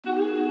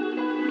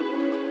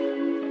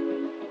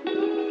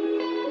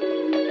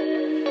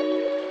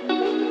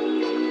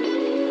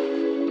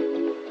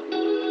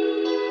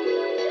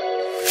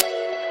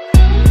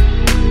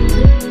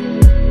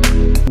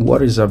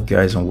What is up,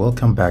 guys, and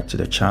welcome back to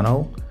the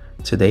channel.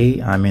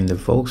 Today I'm in the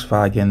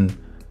Volkswagen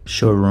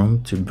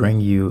showroom to bring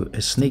you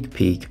a sneak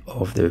peek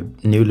of the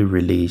newly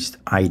released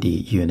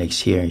ID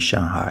UNYX here in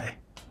Shanghai.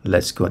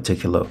 Let's go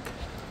take a look.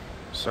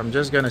 So I'm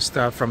just going to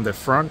start from the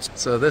front.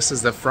 So this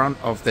is the front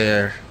of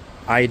the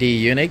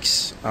ID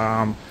UNYX.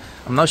 I'm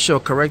not sure,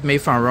 correct me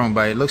if I'm wrong,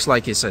 but it looks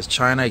like it's a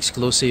China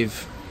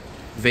exclusive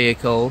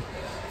vehicle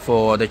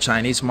for the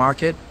Chinese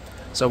market.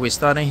 So we're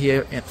starting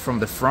here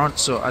from the front.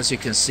 So as you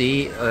can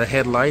see,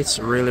 headlights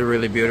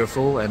really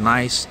beautiful, a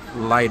nice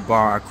light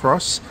bar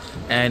across,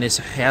 and it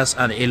has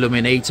an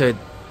illuminated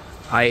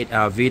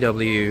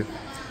VW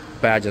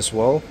badge as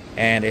well,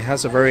 and it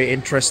has a very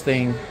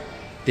interesting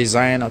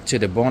design up to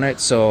the bonnet.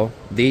 So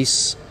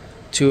these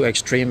two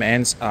extreme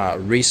ends are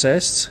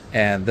recessed,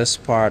 and this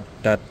part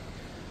that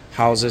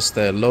houses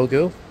the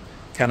logo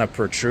kind of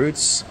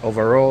protrudes.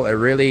 Overall, a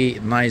really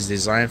nice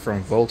design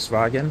from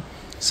Volkswagen,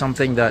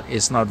 something that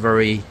is not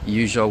very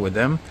usual with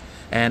them.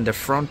 And the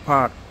front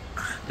part,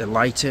 the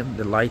light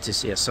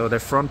is here, so the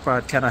front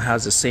part kind of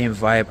has the same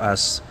vibe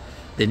as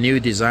the new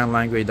design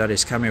language that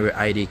is coming with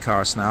ID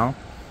cars now.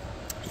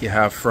 You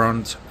have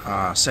front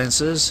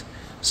sensors,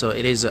 so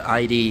it is the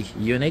ID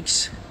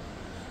UNYX.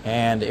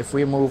 And if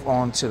we move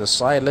on to the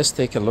side, let's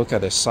take a look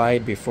at the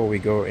side before we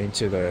go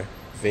into the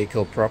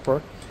vehicle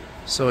proper.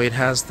 So it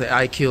has the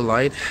IQ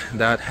light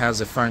that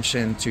has a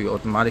function to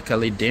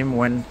automatically dim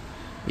when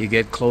you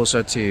get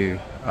closer to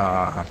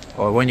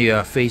or when you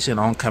are facing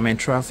oncoming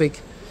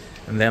traffic.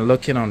 And then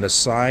looking on the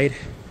side,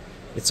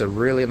 it's a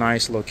really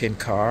nice looking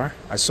car.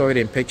 I saw it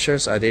in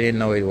pictures, I didn't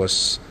know it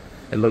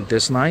looked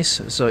this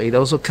nice. So it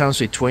also comes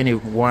with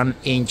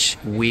 21-inch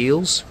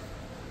wheels,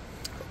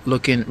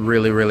 looking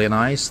really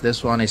nice.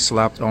 This one is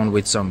slapped on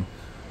with some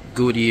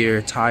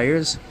Goodyear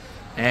tires,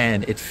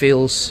 and it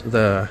fills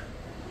the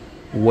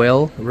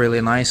well really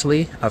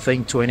nicely. I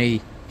think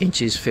 20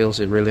 inches fills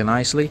it really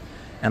nicely.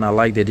 And I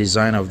like the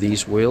design of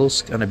these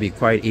wheels. Gonna be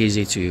quite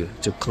easy to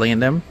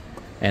clean them.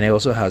 And it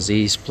also has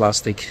these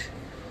plastic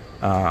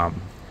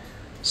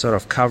sort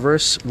of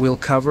covers, wheel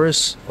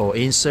covers or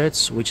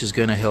inserts, which is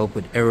gonna help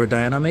with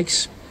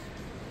aerodynamics.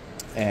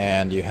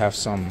 And you have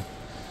some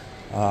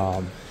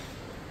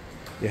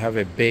you have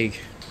a big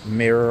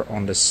mirror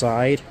on the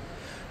side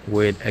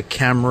with a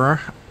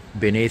camera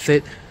beneath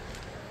it,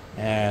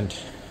 and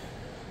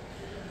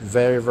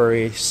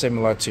very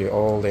similar to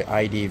all the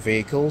ID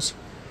vehicles.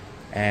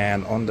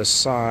 And on the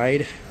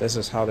side, this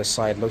is how the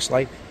side looks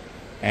like.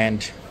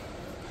 And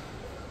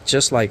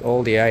just like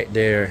all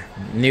their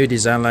new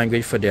design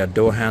language for their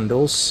door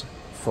handles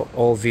for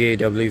all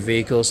VW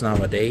vehicles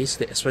nowadays,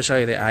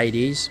 especially the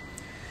IDs,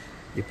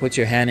 you put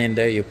your hand in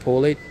there, you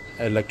pull it,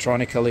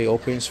 electronically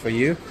opens for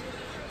you,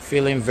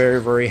 feeling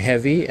very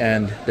heavy,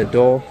 and the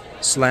door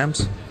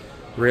slams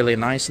really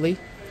nicely.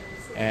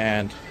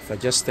 And if I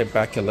just step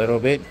back a little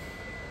bit,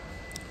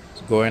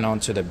 going on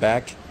to the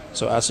back.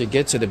 So as you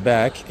get to the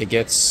back, it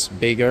gets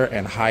bigger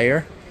and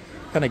higher,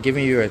 kind of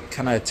giving you a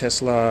kind of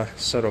Tesla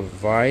sort of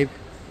vibe,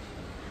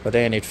 but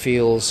then it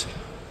feels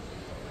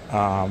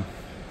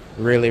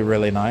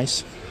really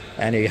nice.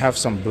 And you have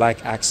some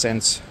black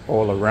accents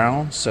all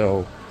around,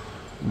 so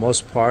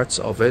most parts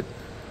of it,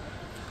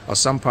 or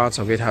some parts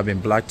of it, have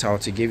been blacked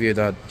out to give you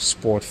that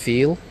sport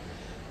feel.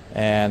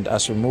 And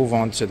as we move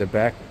on to the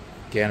back,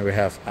 again, we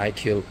have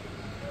IQ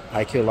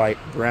Light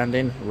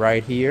branding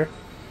right here.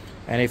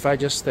 And if I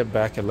just step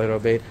back a little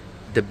bit,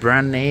 the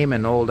brand name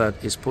and all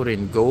that is put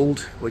in gold,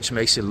 which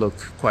makes it look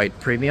quite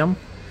premium.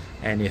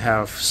 And you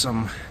have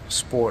some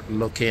sport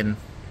looking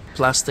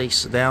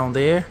plastics down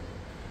there.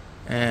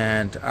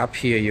 And up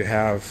here you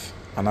have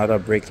another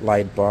brake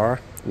light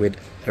bar with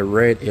a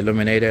red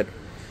illuminated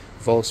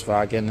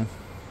Volkswagen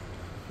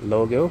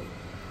logo.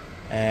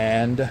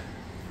 And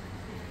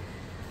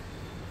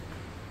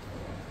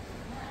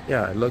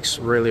yeah, it looks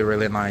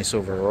really nice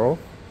overall.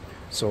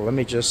 So let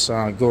me just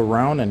go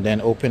around and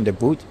then open the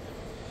boot.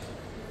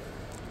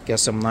 Get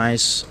some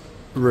nice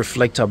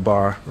reflector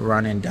bar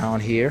running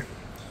down here,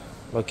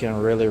 looking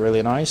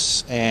really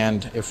nice.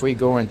 And if we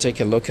go and take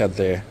a look at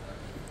the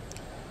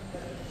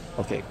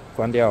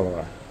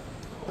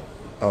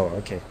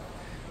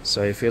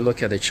so if you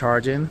look at the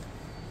charging,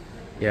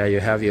 yeah,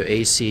 you have your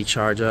AC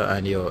charger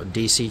and your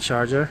DC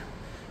charger.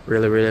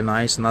 Really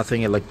nice.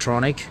 Nothing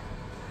electronic,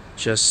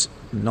 just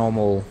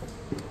normal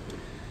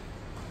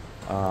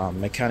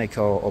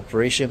mechanical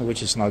operation,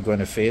 which is not going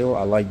to fail.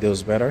 I like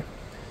those better.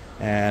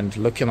 And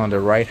looking on the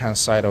right hand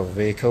side of the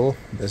vehicle,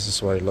 this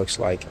is what it looks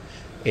like.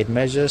 It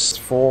measures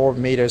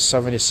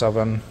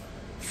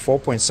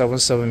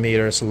 4.77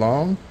 meters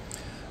long,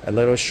 a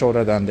little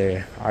shorter than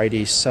the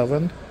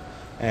ID7,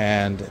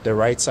 and the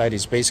right side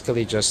is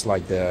basically just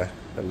like the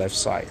left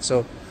side.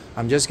 So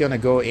I'm just gonna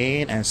go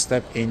in and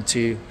step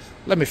into,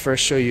 let me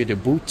first show you the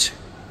boot.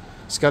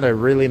 It's got a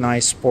really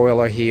nice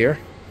spoiler here.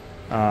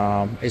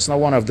 It's not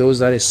one of those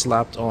that is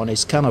slapped on,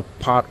 it's kind of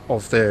part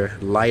of the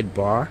light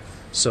bar,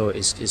 so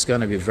it's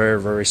going to be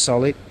very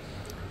solid.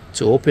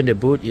 To open the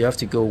boot, you have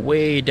to go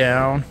way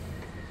down,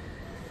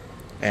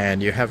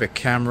 and you have a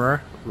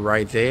camera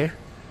right there.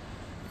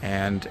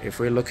 And if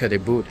we look at the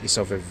boot, it's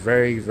of a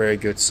very, very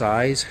good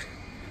size.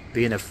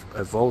 Being a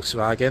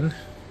Volkswagen,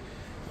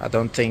 I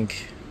don't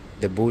think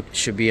the boot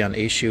should be an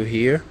issue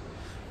here.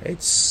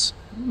 It's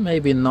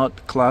maybe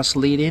not class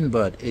leading,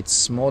 but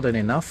it's more than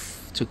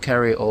enough to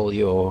carry all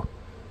your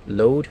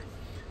load.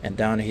 And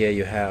down here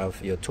you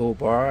have your tow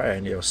bar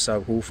and your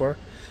subwoofer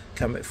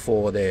coming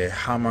for the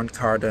Harman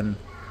Kardon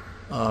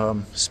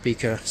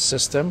speaker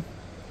system.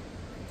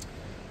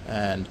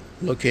 And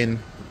looking,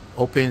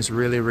 opens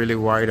really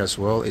wide as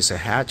well. It's a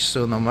hatch,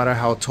 so no matter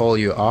how tall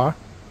you are,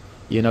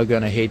 you're not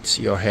gonna hit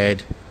your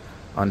head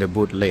on the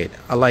boot lid.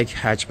 I like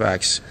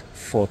hatchbacks.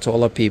 For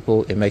taller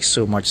people, it makes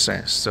so much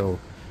sense. So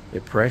you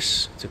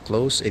press to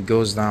close, it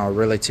goes down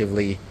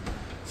relatively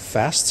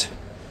fast.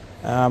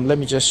 Let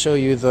me just show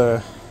you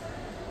the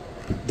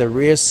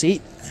rear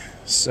seat.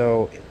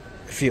 So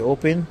if you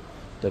open,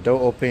 the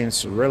door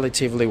opens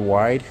relatively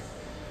wide,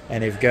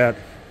 and you've got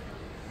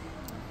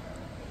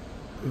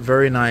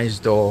very nice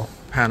door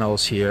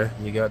panels here.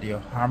 You got your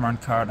Harman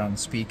Kardon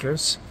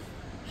speakers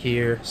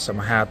here, some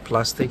hard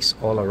plastics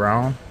all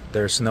around.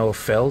 There's no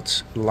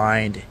felt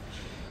lined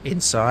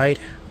inside,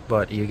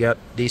 but you got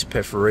these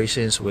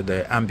perforations with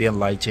the ambient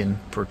lighting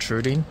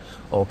protruding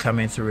or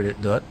coming through the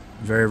dirt.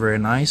 Very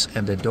nice.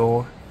 And the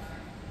door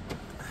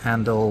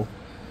handle,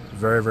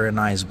 very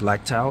nice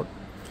blacked out.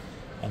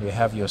 And you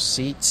have your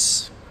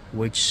seats,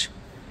 which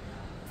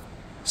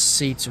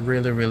seats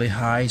really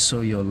high,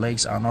 so your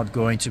legs are not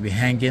going to be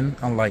hanging,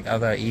 unlike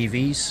other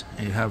EVs.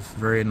 And you have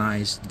very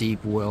nice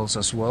deep wells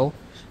as well.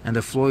 And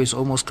the floor is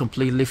almost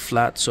completely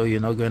flat, so you're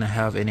not going to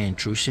have any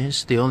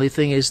intrusions. The only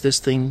thing is this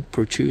thing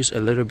protrudes a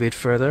little bit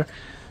further,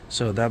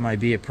 so that might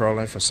be a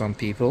problem for some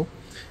people.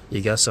 You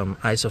got some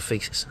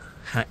isofix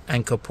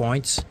anchor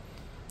points,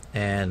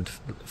 and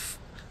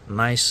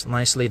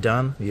nicely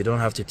done. You don't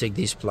have to take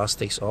these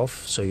plastics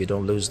off, so you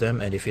don't lose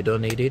them. And if you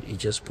don't need it, you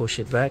just push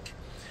it back.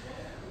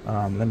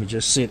 Let me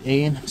just sit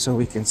in so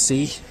we can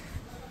see.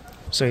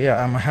 So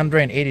yeah, I'm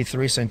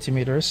 183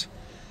 centimeters.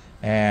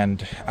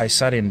 And I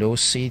sat in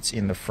those seats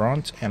in the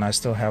front, and I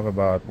still have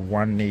about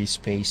 1 knee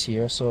space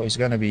here, so it's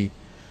gonna be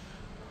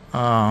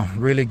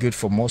really good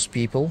for most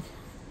people.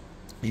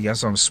 You got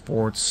some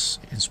sports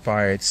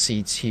inspired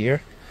seats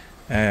here,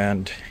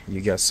 and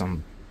you got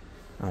some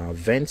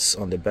vents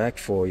on the back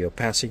for your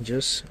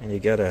passengers, and you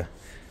got a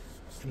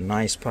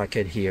nice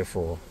pocket here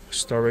for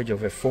storage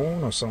of a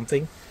phone or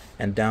something.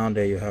 And down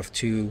there you have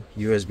 2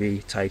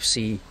 USB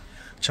Type-C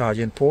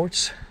charging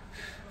ports.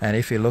 And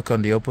if you look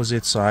on the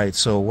opposite side,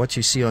 so what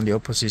you see on the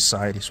opposite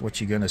side is what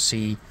you're gonna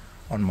see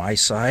on my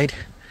side.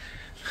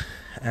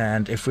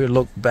 And if we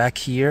look back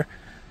here,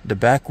 the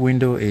back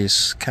window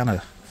is kind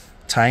of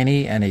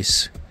tiny and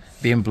is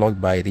being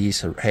blocked by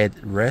these head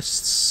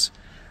rests.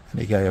 And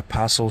you got your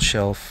parcel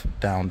shelf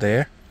down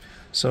there,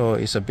 so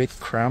it's a bit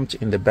cramped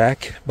in the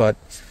back, but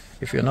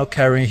if you're not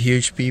carrying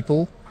huge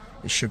people,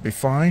 it should be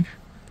fine.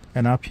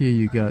 And up here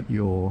you got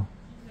your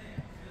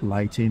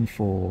lighting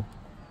for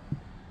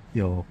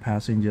your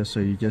passengers,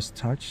 so you just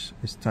touch,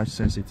 it's touch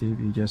sensitive,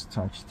 you just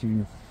touch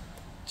to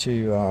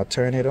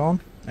turn it on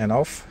and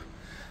off.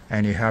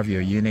 And you have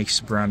your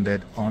UNYX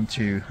branded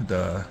onto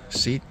the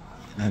seat.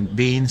 And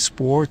being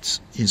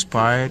sports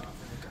inspired,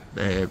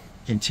 the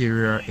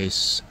interior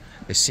is,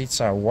 the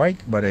seats are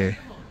white, but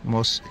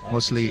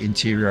mostly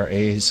interior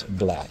is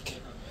black.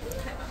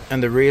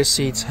 And the rear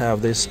seats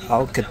have this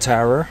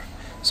Alcantara.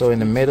 So in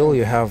the middle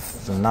you have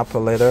the Napa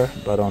leather,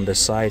 but on the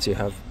sides you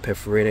have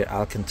perforated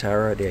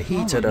Alcantara. They're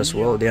heated as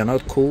well. They are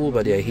not cool,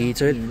 but they're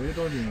heated.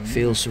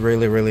 Feels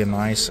really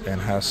nice and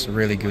has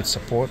really good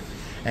support.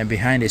 And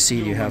behind the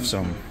seat you have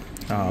some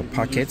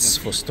pockets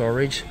for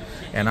storage.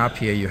 And up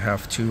here you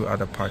have 2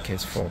 other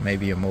pockets for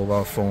maybe a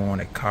mobile phone,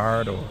 a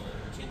card, or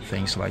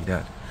things like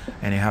that.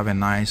 And you have a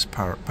nice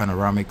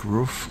panoramic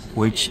roof,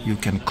 which you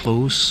can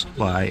close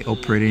by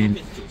operating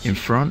in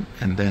front,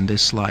 and then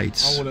this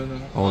slides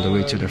all the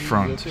way to the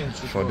front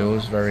for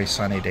those very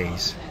sunny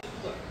days.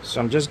 So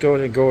I'm just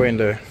going to go in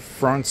the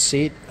front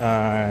seat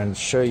and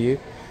show you.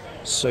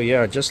 So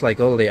yeah, just like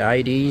all the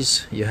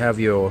IDs, you have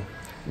your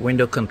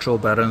window control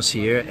buttons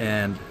here,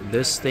 and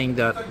this thing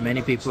that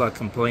many people are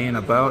complaining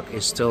about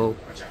is still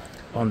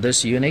on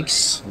this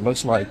UNYX.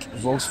 Looks like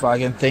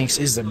Volkswagen thinks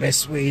is the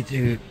best way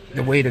to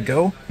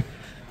go.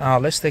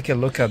 Let's take a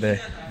look at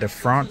the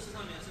front.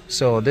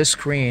 So this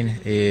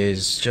screen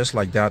is just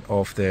like that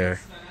of the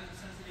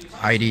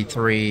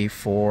ID3,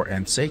 4,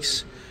 and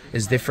 6.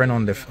 It's different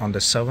on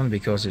the 7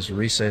 because it's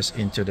recessed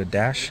into the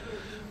dash.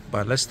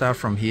 But let's start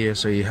from here.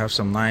 So you have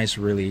some nice,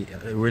 really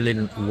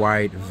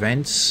wide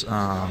vents.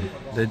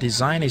 The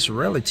design is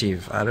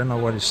relative. I don't know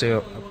what to say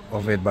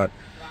of it, but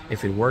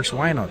if it works,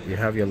 why not? You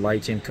have your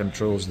lighting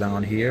controls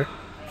down here,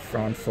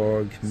 front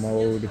fog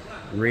mode,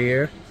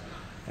 rear,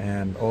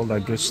 and all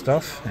that good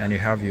stuff. And you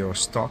have your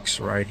stocks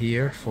right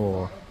here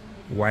for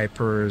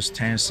wipers,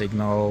 turn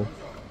signal,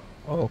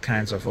 all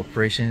kinds of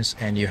operations.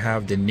 And you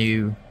have the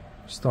new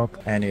stock,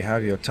 and you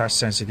have your touch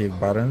sensitive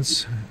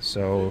buttons.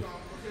 So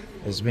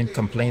there's been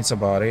complaints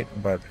about it,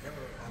 but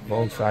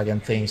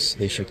Volkswagen thinks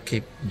they should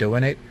keep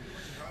doing it.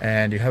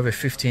 And you have a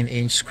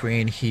 15-inch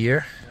screen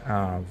here,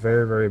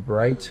 very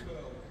bright,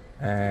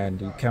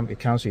 and it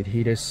comes with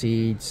heated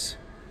seats,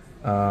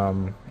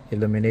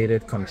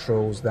 illuminated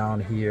controls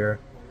down here,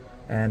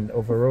 and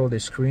overall the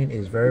screen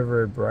is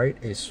very bright.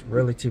 It's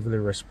relatively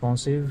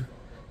responsive,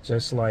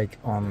 just like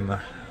on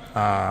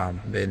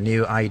the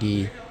new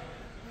ID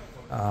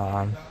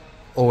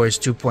OS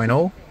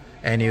 2.0.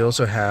 And you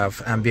also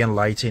have ambient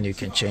lighting you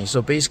can change.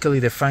 So basically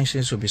the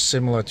functions will be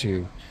similar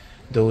to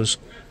those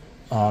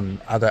on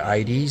other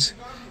IDs.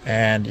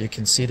 And you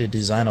can see the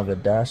design of the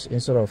dash.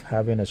 Instead of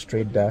having a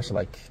straight dash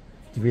like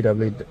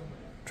VW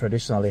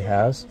traditionally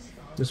has,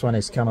 this one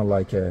is kind of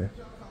like a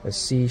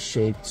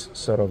C-shaped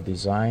sort of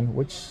design,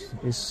 which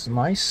is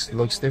nice,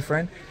 looks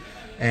different.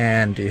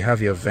 And you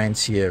have your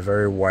vents here,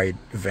 very wide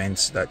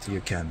vents that you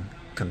can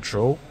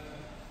control.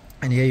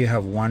 And here you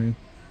have one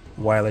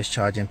wireless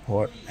charging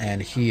port,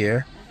 and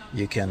here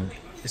you can,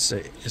 it's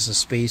a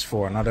space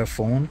for another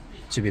phone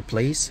to be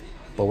placed.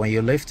 But when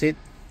you lift it,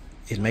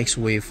 it makes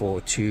way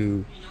for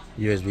 2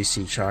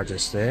 USB-C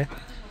chargers there.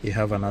 You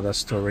have another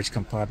storage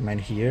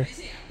compartment here,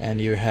 and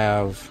you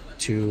have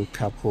 2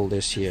 cup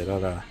holders here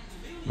that are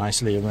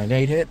nicely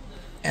illuminated.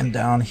 And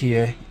down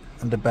here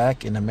on the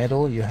back in the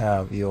middle, you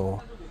have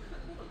your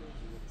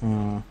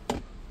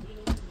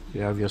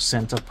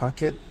center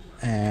pocket,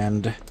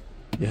 and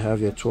you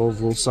have your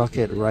 12-volt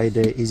socket right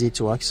there, easy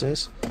to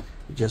access.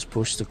 You just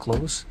push to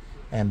close,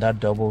 and that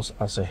doubles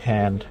as a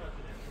hand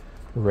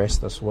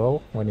rest as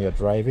well when you're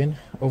driving.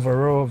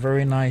 Overall,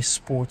 very nice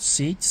sports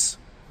seats.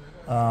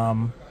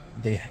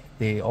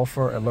 They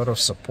offer a lot of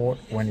support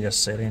when you're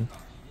sitting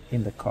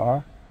in the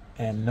car,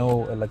 and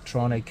no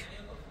electronic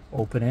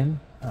opening.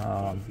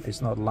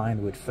 It's not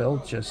lined with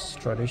felt, just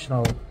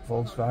traditional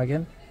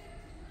Volkswagen.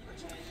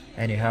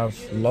 And you have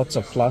lots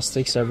of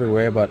plastics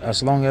everywhere, but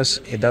as long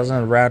as it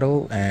doesn't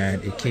rattle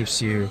and it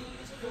keeps you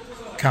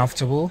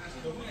comfortable,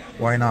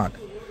 why not?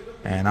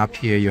 And up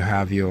here you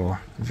have your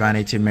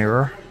vanity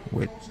mirror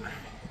with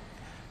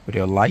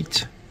your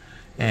light,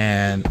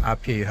 and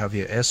up here you have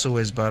your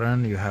SOS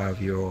button. You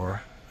have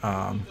your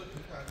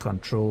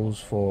controls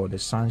for the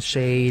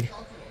sunshade.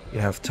 You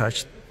have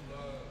touch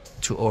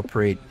to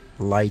operate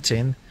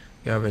lighting.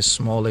 You have a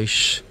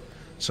smallish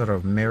sort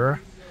of mirror,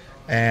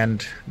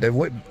 and the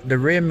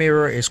rear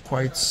mirror is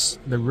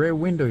the rear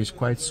window is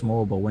quite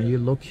small, but when you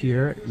look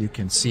here you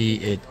can see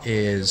it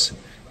is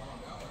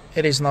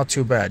not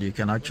too bad. You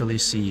can actually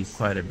see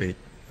quite a bit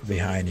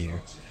behind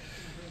you.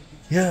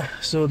 Yeah,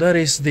 so that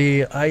is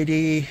the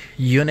ID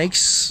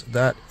UNYX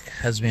that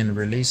has been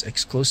released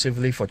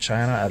exclusively for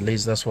China. At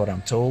least that's what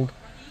I'm told.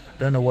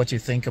 Don't know what you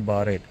think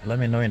about it. Let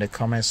me know in the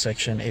comment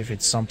section if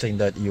it's something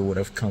that you would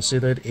have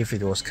considered if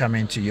it was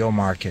coming to your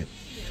market.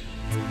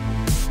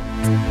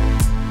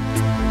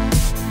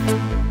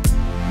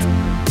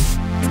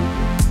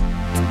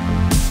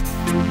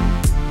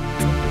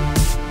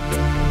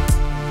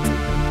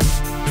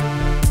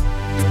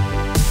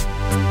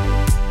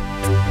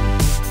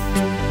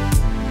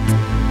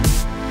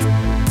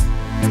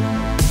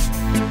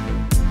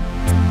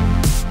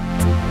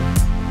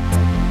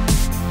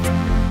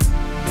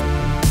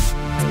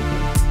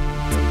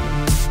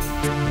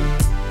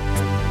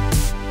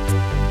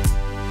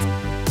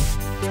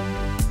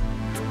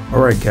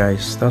 Alright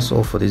guys, that's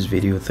all for this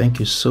video. Thank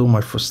you so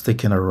much for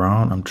sticking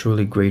around. I'm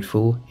truly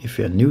grateful. If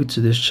you're new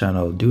to this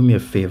channel, do me a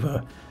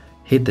favor,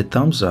 hit the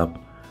thumbs up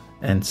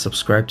and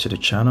subscribe to the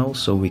channel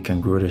so we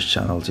can grow this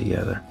channel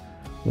together.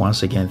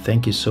 Once again,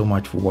 thank you so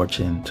much for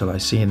watching. Till I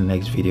see you in the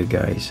next video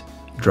guys.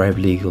 Drive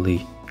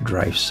legally,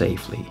 drive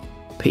safely.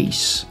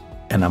 Peace,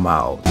 and I'm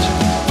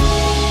out.